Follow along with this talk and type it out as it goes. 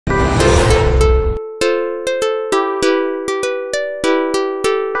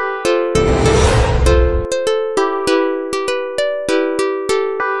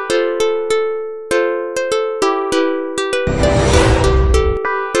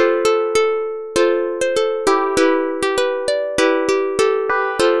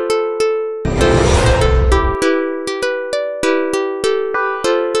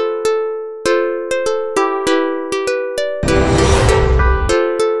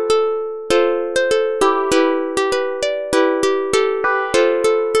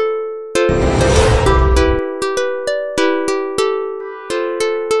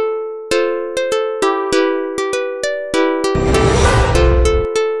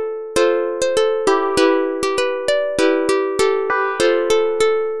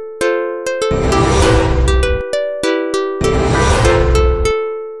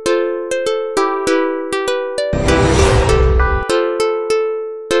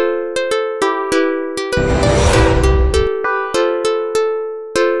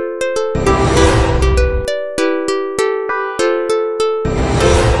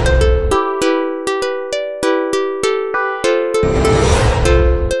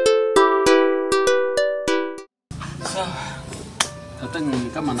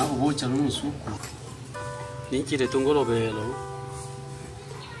kama na ubocha n'umusuku nikire tongolobelo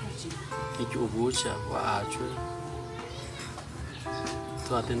iki ubocha wa achwe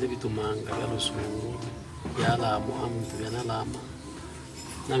to atende bitumanga ya lusuru ya la muamtu ya nalama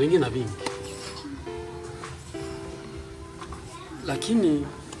na vingi na vingi, lakini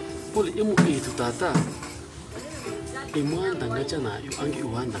pole emu itu tata imwanda ngacha nayo angi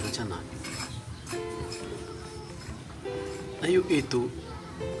uwanda ngacha nayo ayo itu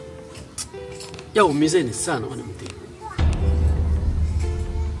ya umizeni sana wana mtego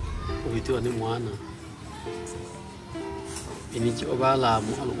ubitiwa ni mwana iniki obala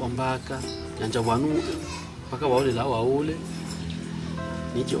mu alwambaka yanja wanu paka waole la waole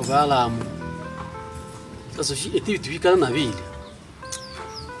niki obala mu sasa shi eti bitubikana na bile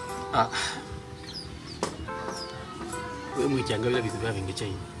we mwicyanga bila bitu bya binge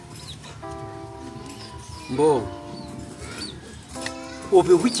cyane mbo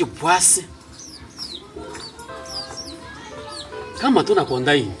obe wiki bwase kama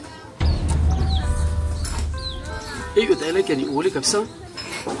tunakonda hii hiyo taelekea ni ule kabisa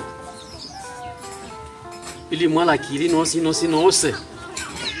ili mwala akili nose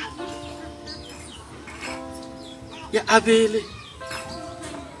ya abele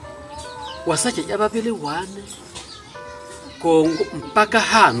wasake ya babele wane Kongo mpaka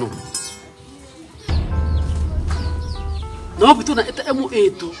hano na bituna eta emu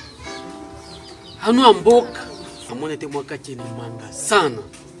etu hanu amboka amone te mwaka chini manga sana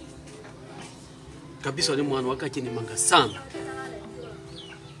kabisa, ni mwana wakati ni manga sana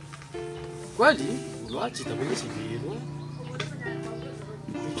kweli ulwachi tabonyesha biro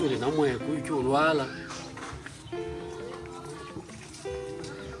utole na moyo kuyo ulwala,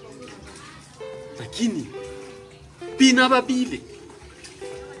 lakini bina babile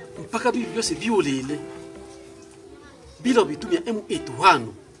mpaka bibi byose biolele bila bitumia emu etu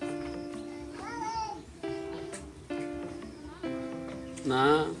hano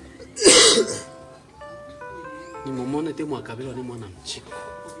na ni momone te mwakabela ni mwana mchiko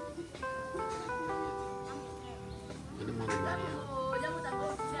ni mwana Maria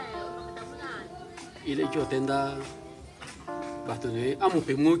ile jo tenda batone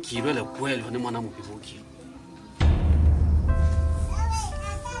amupemuki bele kweli ni mwana amupemuki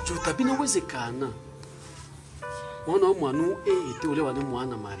jo tabina wezekana mwana wa mwanu ete ule wa ni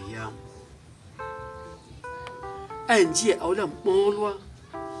mwana Maria anjie aula molwa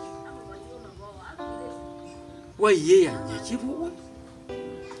wa ye ya nyekibu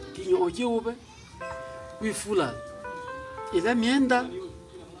kinyo ojeube wifula ila mienda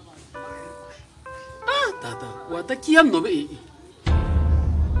tata watakia nobe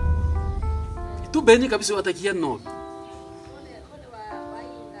tu beni kabisa watakia nobe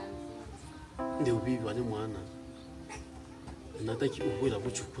ndio bibi wa ni mwana nataki ukwela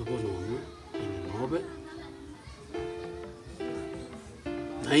kuchukua bono ni nobe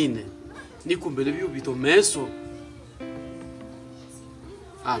naine nikumbele byo bito meso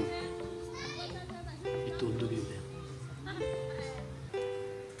ano itondo bibe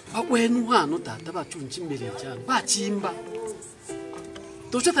wenu hano tata bachunchi mbele cyane bachimba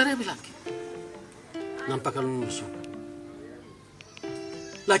tocha tarebi lake nampaka nusu,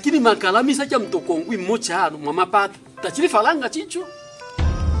 lakini makalami sacha mtokongwi mmocha hano mama pata tachiri falanga chicho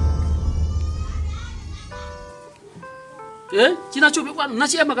kinachobe kwa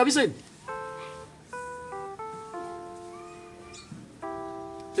nachema kabisa ni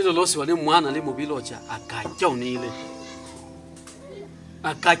Tilo losi wale mwana le mobilocha akacha unile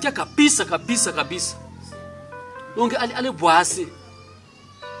akacha kabisa longe ale bwasi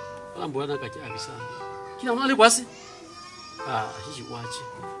wala mbona akacha kabisa kina unale bwasi hichi wache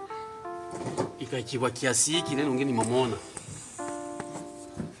ikachiwa kiasi hiki neno ngeni mamona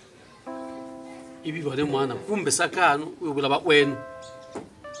ibi wale mwana kumbe sakano uyobula ba wenu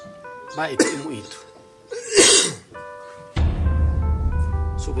ba etemu itu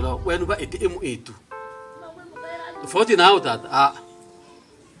sobula wenu ba etemu itu foti nao tata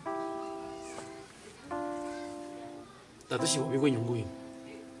tata shi wabigo nyunguyi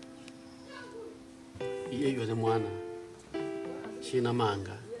iye wale mwana shina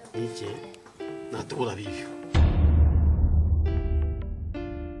manga nije natura bivyo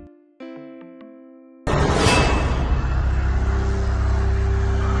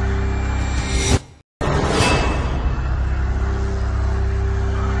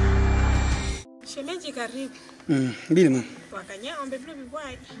Shemeji karibu. Mbili mama. Wakanya ombe vile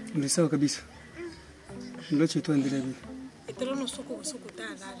bibwai. Ni sawa kabisa. Ndoche tu endelea bibi. Eterono soko tala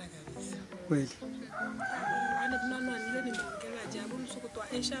kabisa. Kweli. Ana tunano anile ni mongela jabu soko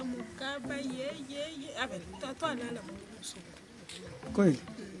to esha mukaba ye. Abe tatwa nala soko. Kweli?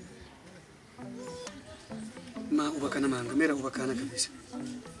 Ubakana manga, mera ubakana kabisa.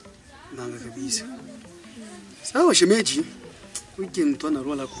 Manga kabisa. Sawa shemeji. Weekend twana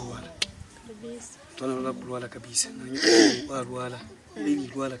rola kuwala. Kabisa. Twana rola kuwala kabisa. Na rola.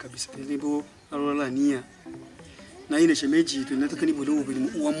 Ili rola kabisa. Ndipo rola nia. Na ile shemeji tunataka ni bolo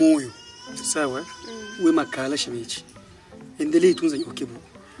wa moyo. Sawa? Uwe makala shemeji. Endelee tunza nyokebu.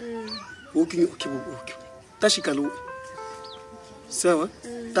 Ukinyo okebu ukyo. Tashikalu. Sawa?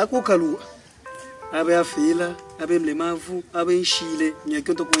 Takokalu. Abe afila, abe mlemavu, abe nshile,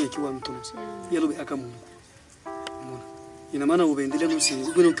 nyakionto kwa nyakiwa mtonzi. Yalo be aka Mungu. Mbona? Ina maana ubendelea nusi,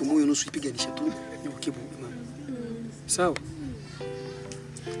 ubene ukimoyo nusu ipiganisha tu nyokebu mama. Sawa?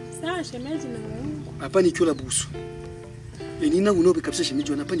 Sawa shemeji na Mungu. Hapa ni kiola busu. Nina unobe kabisa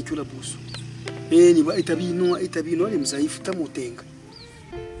shemeji hapa ni kiola busu. Ni ba itabino ali mzaifu tamutenga.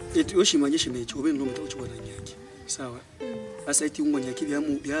 Eti oshimanye shemeji ubene ndo mtakuchwa na nyaki. Sawa? Asa iti ungo nyaki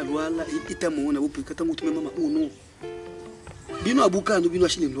bya lwala itamuona bupi kata mutume mama uno. Bino abukando bino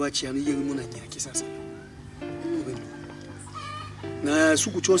ashini ndwachi ano yeye muna nyaki sasa. Ubene. Na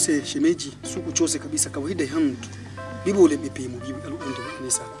suku chose shemeji, suku chose kabisa kawaida yangu. Bibo ule bipimo bibi alundo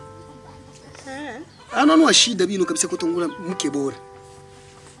ni sawa. Ano shida bino kabisa kutongola mke bora.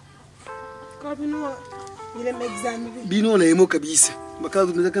 Kwa bino ile exam bino la emo kabisa.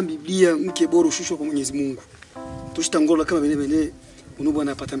 Makazo tunataka Biblia mke bora ushushwa kwa Mwenyezi Mungu. Tushitangola kama bene unubo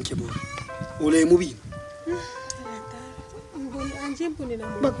anapata mke bora. Ole emo bino. Anjempo ni na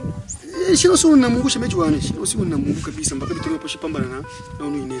Mungu. Shino sio na Mungu shemeji wane. Shino sio na Mungu kabisa mpaka bitu tunaposhi pambana na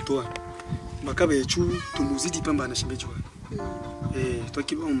unu inetoa. Mpaka bechu tumuzidi pambana shemeji wane.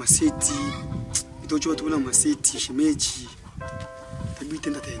 Twakilwa mu maseti. Itocho tubula mu maseti shemeji.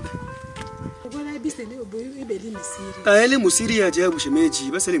 Tabitenda tenda. Bwana bise leo boyo ibeli misiri. Ele musiri ya ajabu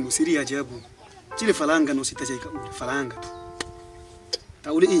shemeji, basi ile musiri ya ajabu. Chile falanga no sitajaika falanga tu.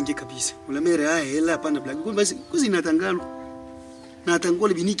 Taule inje kabisa. Ulamere hela hapana black. Basi kuzi natangalo. Na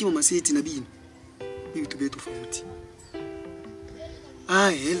tangole biniki mama seti na bino. Bibi tubetu tofauti.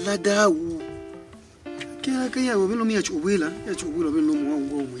 Hela dau. Kaya wabelo mi achubwela wabelo mu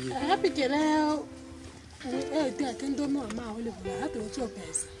wangu mwenyewe. Happy keleo. Atendo mama ole bula hapo ucho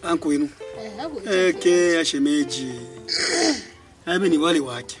pesa. Anko wenu. Ke ya shemeji. Abe ni wale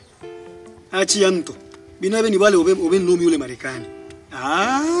wake. Achi ya mto. Binabe ni wale oben lomi ule Marekani.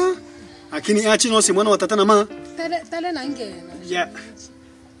 Lakini achi no se mwana watatana ma. Tale na ngena. Ya.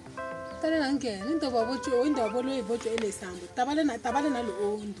 Tale na ngena ndo babocho ndo babolo ibocho ele sambo. Tabale na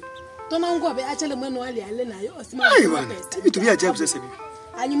lo ondo. Tona ngobe achale mweno ali ale nayo osima pesa. Bitu bya ajabu sasa bibi.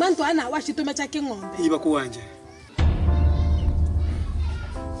 Anyumantu ana washitoma chake ngombe. Iba kuwanja.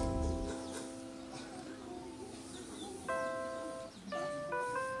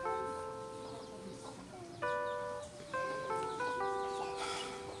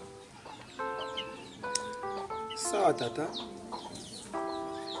 Sawa tata.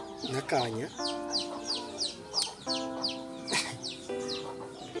 Nakanya.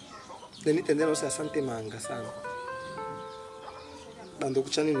 Deni tendero sa asante manga sana. Bando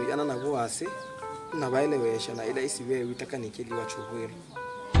kuchani no yana nabo ase na baelewesha na ila isiwe witaka nikeli wa chobwero.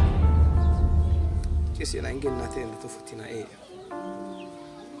 Kesi na ingeni natenda tofauti na yeye.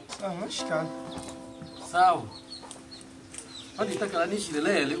 Sawa shikana. Sawa. Hadi takala nishi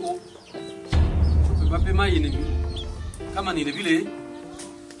lele o. Bape mayini kama ni vile.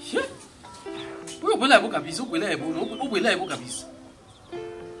 Wewe bwela yebo kabisa, bwela yebo kabisa.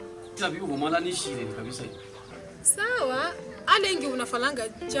 Tabi uvo mala nishi kabisa. Sawa. Alengi unafalanga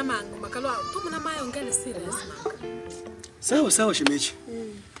jamangu makalo tumuna mayo ngale serious manga. Sawa shemeji.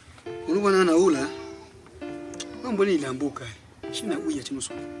 Unubona na ula. Mambo ni ilambuka. Shina uya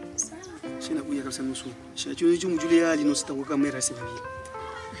chinusu. Shina uya kabisa nusu. Shacho hicho mjule ali no sita kwa kamera sasa hivi.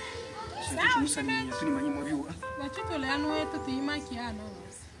 Shacho musani tuni manyimo biwa. Wachoko le anu wetu tuima kiano.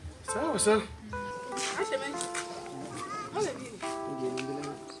 Sawa. Shemeji. Ole bibi.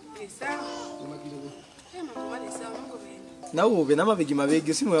 Sawa. Na ube na mabegi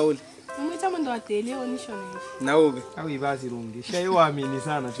mabegi simu ya ule. Mwita mwendo atele onishoneshi. Na ube. Au ibazi rungi. Shai waamini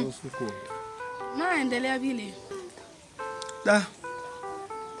sana cho suko. Endelea vile. Da.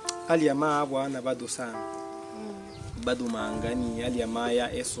 Hali ya maa bwana bado sana. Bado maangani hali ya maa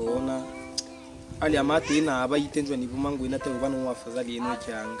ya esona. Hali ya maa tena abayitenzwa ni bumangu inate ubano wafadhali eno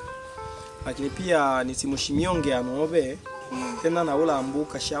kyanga. Lakini pia nisimushimionge anobe. Tena na ula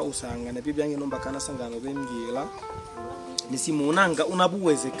ambuka sha usanga na bibi yange nomba kana sangano bemgila. Nisimunanga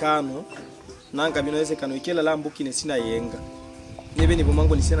unabuwezekano nanga binawezekano ikela la ambuki ne sina yenga. Nebe ni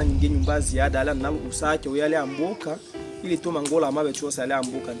bumango lisena nyinge nyumba ziada ala na usake uyale ambuka ili tu mangola amabe chosa ala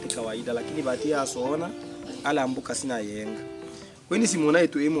ambuka nti kawaida lakini batia asona ala ambuka sina yenga. Weni simona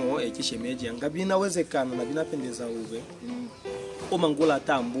yetu emo ekishemeji anga binawezekana na binapendeza uve. Omangula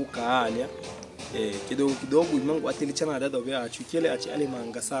tambuka alia. Kidogo kidogo imangu atilichana dada obe achu kile achi ale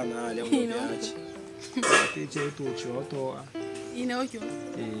manga sana alia obe achi. Atiche itu choto. Ina okyo.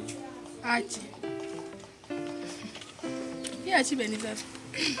 Achi. Ya achi beniza.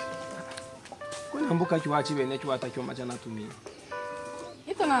 Kuna mbuka kiwachi bene kiwata kioma jana tumia.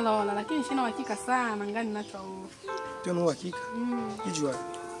 Ito na lola lakini sina uhakika sana ngani nacho. Tio no uhakika. Kijua.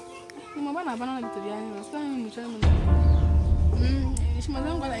 Ni mbona bana na vitu vyani na sasa mimi mchana mimi. Shima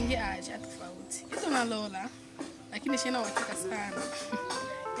zangu wala inge acha tofauti. Ito na lola lakini sina uhakika sana.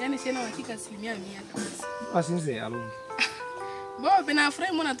 Yaani sina uhakika 100% kabisa. Asinze alungi. Bobe na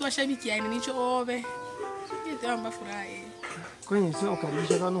furahi mbona tu ashabiki yani nicho obe. Ito amba furahi. Kwenye sio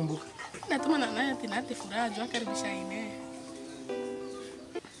karibisha kana mbuka. Natuma na naye tinate furaha jua karibisha ine.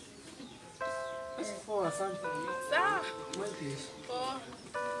 Asante. Sawa. Mwete.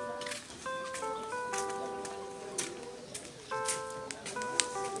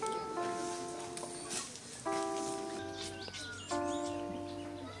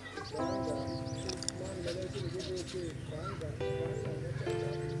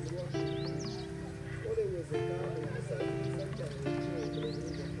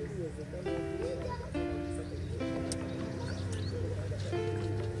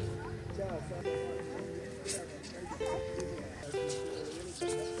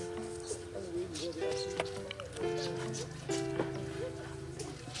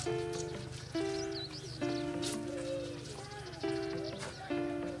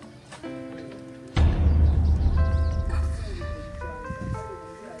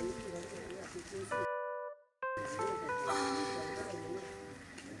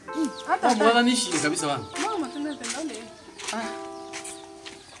 Mbona nishi kabisa wana? Mama tenda ole.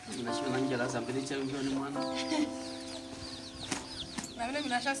 Ninashika na njala zambele cha ngoni mwana. Na vile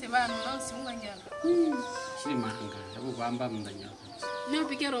binasha sebana na usimunga njala. Shiri mahanga, hapo bamba mndanya. Leo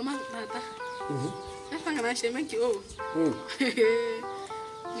pike Roma tata. Nafanga na shemeki o.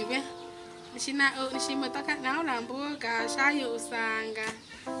 Nibe. Nishimotaka na ulambuka shayo usanga.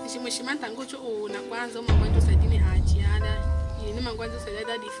 Nishimshimanta ngocho na kwanza umangwanjo sadini ajiada. Ni mangwanjo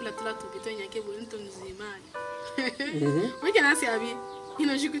sadada difula tula tupito nyake bonito nzimani. Wiki nasi abi.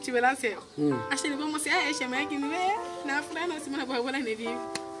 Ino jiku chibela se. Asheli bomo se ay shemeki niwe na fulana simana kwa wala nevi.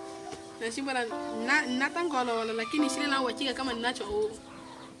 Na shimbala na tangolo lakini shile na uhakika kama ninacho o.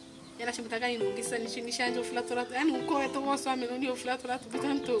 Yala shimtaka inungisa nishanjo flatula yani uko eto woso amenoni flatula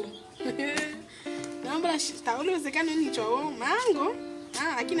tubitanto. Naomba taulu wezekano nicho mango.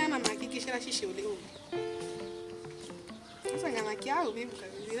 Lakini ana makikishira shishi ule o. Sasa ngana kiao bibi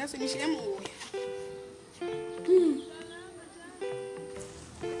kabisa sasa nishemu o.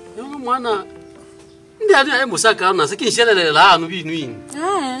 Yo mwana ndi ati musaka na saki nshelele la anu binu yin.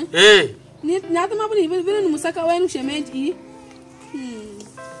 Ni nata mabuni vile ni musaka wenu shemeji.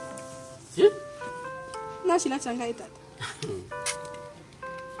 Na shila changa itata.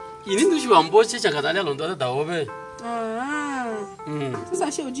 Ini ndu shwa mboche chakatalia londo da obe.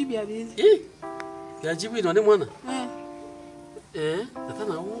 Sasa she ojibi abili. Ya jibu ino ne mwana. Tata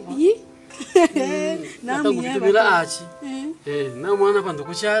na uwa. Na miyeba achi. Na mwana pandu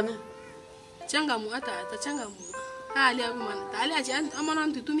kuchane. Changa mu ata changa mu. Ali abu mana. Ali achi amana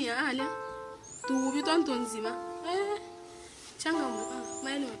ntutumia ali. Tu bitonto nzima. Changa mu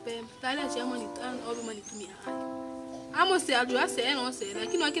maili mapema. Ali achi amani tan obu mani tumia ali. Amo se adua se eno se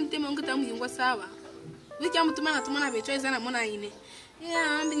lakini wakintema ngita muyingwa sawa. Wiki amutuma na tumana becho izana mona ine.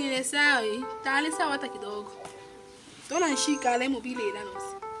 Ambi nile sawa. Ali sawa hata kidogo. Tona nshika ale mobile ila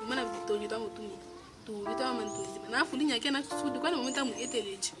nosi. Mana bitonyo ta mutumia. Tu bita mantuzi. Na fulinya kena kusudi kwani momenta mu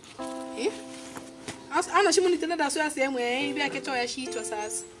eteleje. Ana shimuni tena da so ya sehemu ibi akecho ya shitwa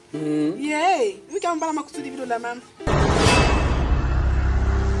sasa. Wiki ambala makusudi video la mama.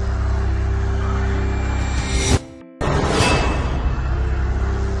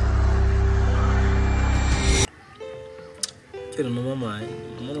 Kero no mama,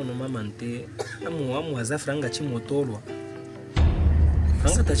 no mama nte amu azafranga chimotolwa.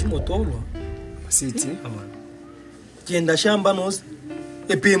 Franga tachimotolwa. Siti. Ama. Kienda shamba nos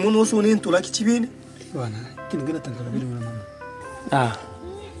epe muno so ni ntula kichibini. Bwana, kile ngena tangala bili mama.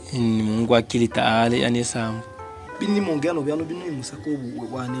 Ni Mungu akili taale yani sambu. Bini mongano byano binu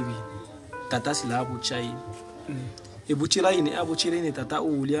musakobu wa nebi. Tata silabu chai. Ebuchira ine abuchira ine tata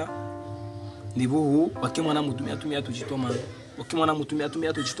ulia. Nibuhu wakimwana mutumia tujitomanga. Wakimwana mutumia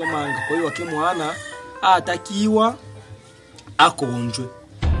tujitomanga. Kwa hiyo wakimwana atakiwa akonjwe.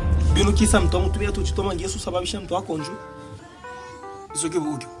 Bino kisa mtu mutumia tujitomanga Yesu sababisha mtu akonjwe. Isoke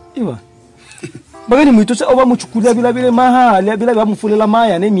buki. Iwa. Bagani mwitosha oba muchukulia bila mahali bila bamufulela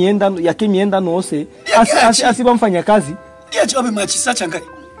maya ne mienda yake mienda nose asi bamfanya kazi ya chobe machi sacha ngai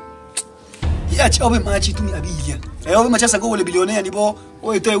ya chobe machi tumi abilia ayo machi sasa go le bilionea nibo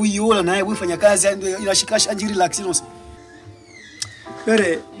oite wiyola naye wifanya kazi inashikasha ajiri relax nose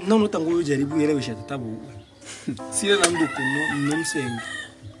kare nono tangu jaribu yele wisha tatabu sile na mdu kuno nomsenga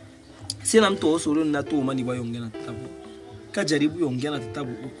sile na mtu osoro na tu mani bayongena tatabu kajaribu yongena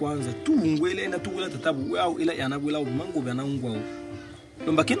tatabu kwanza tu ngwele na tu tatabu au ila yanagwela umango byanangwa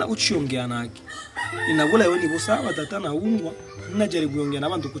lomba kena uchiyongea nake inagula yoni bosawa tatana ungwa najaribu yongea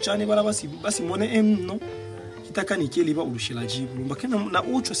nabantu kuchane bara basi mone emno kitaka nikeli ba urushila jibu lomba kena na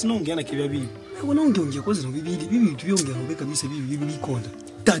ucho sinongea na kibya bibi ubona ongea kozi no bibi tubiyongea no beka bisa bibi bikonda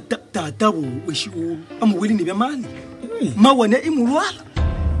tatabu weshiu amweli ni byamali mawane imulwala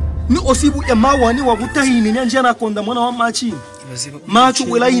ni osibu ya mawani wabutahini nyanja na konda mwana wa machi macho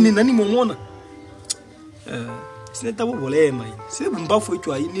wela yini nani momona sina tabo bolema sina bumbafu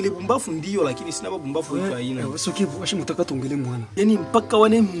yetu ayi nile bumbafu ndio lakini sina bumbafu yetu ayi wasoke washi mutaka tongele mwana yani mpaka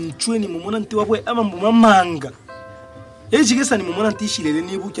wane mchweni momona nti wabwe ama mbumamanga ejigesa ni momona ntishilele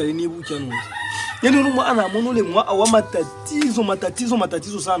nibucha no yani uno ana monole mwa awa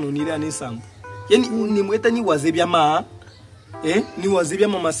matatizo sana nile anesambu yani ni mweta ni wazebya ma ni wazebya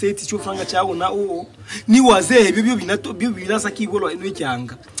mama seti cyo franga chawo na o ni waze bibyo binasa kigolo eno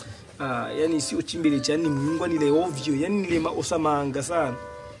cyanga yani si uchimbele cyane mungwa nile ovyo yani nile osamanga sana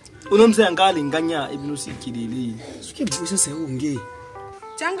unomse angali nganya ibino sikilele suke busa se unge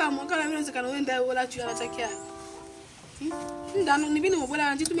changa mwakala mimi nzikana wenda wala tuyala chakia ndano nibini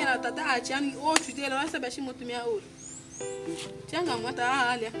mbola nti tumia tata achani o tudela wasa bashi mutumia o changa mwata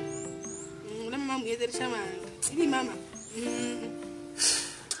halia na mama mwezerisha manga ili mama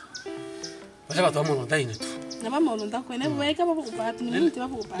Wacha watu wamo londaine tu. Na mama londa ko ne weka baba kupata ni mti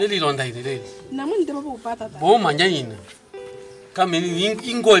baba kupata. Leli londaine leli. Na mti baba kupata ta. Bo manyaina. Kama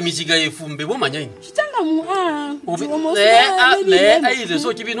ingo emichiga yefumbe bo manyaina. Chitanga mu le aile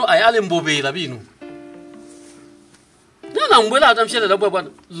so kibino ayale mbobela bino. Na mbwela atamshela la bwana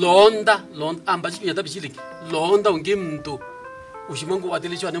londa amba chinya tabishiliki. Londa ungimntu. Ushimangu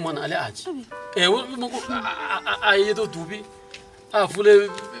wadelichwa ne mwana ale achi. Mungu ayeto tubi. Afule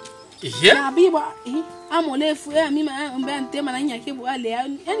ya biba amolefu ya mimi ambaye antema na nyake bu ale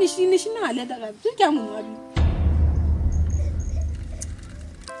yani shina ale daga tukia mu abi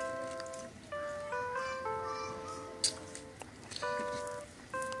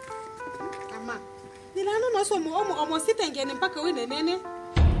ama nilano no so mo sitengene mpaka we nene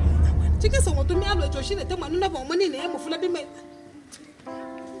chike so motumi alo joshile tema nuna ba mo nene mo fula bime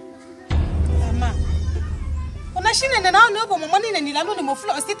ama ona shine na no bo mo nene nilano ni mo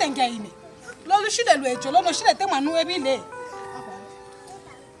fula ositengene lolu shile lwejo lo no shile tema nu ebile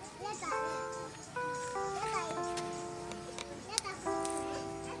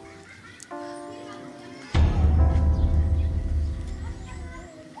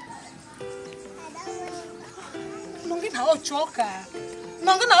choka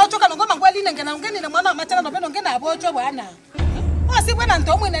nongena ochoka nongoma ngwali ngena ngeni na mwana machana no ngena abocho bwana wasi bwana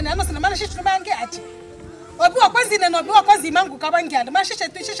ntomo nene ano sina mana shishu bange ati obi wakwazi nene obi wakwazi mangu kabangi ande mashishe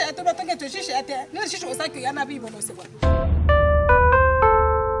tu shishe atu batonge tu shishe ate nile shishu osaki yana bibo no sebwa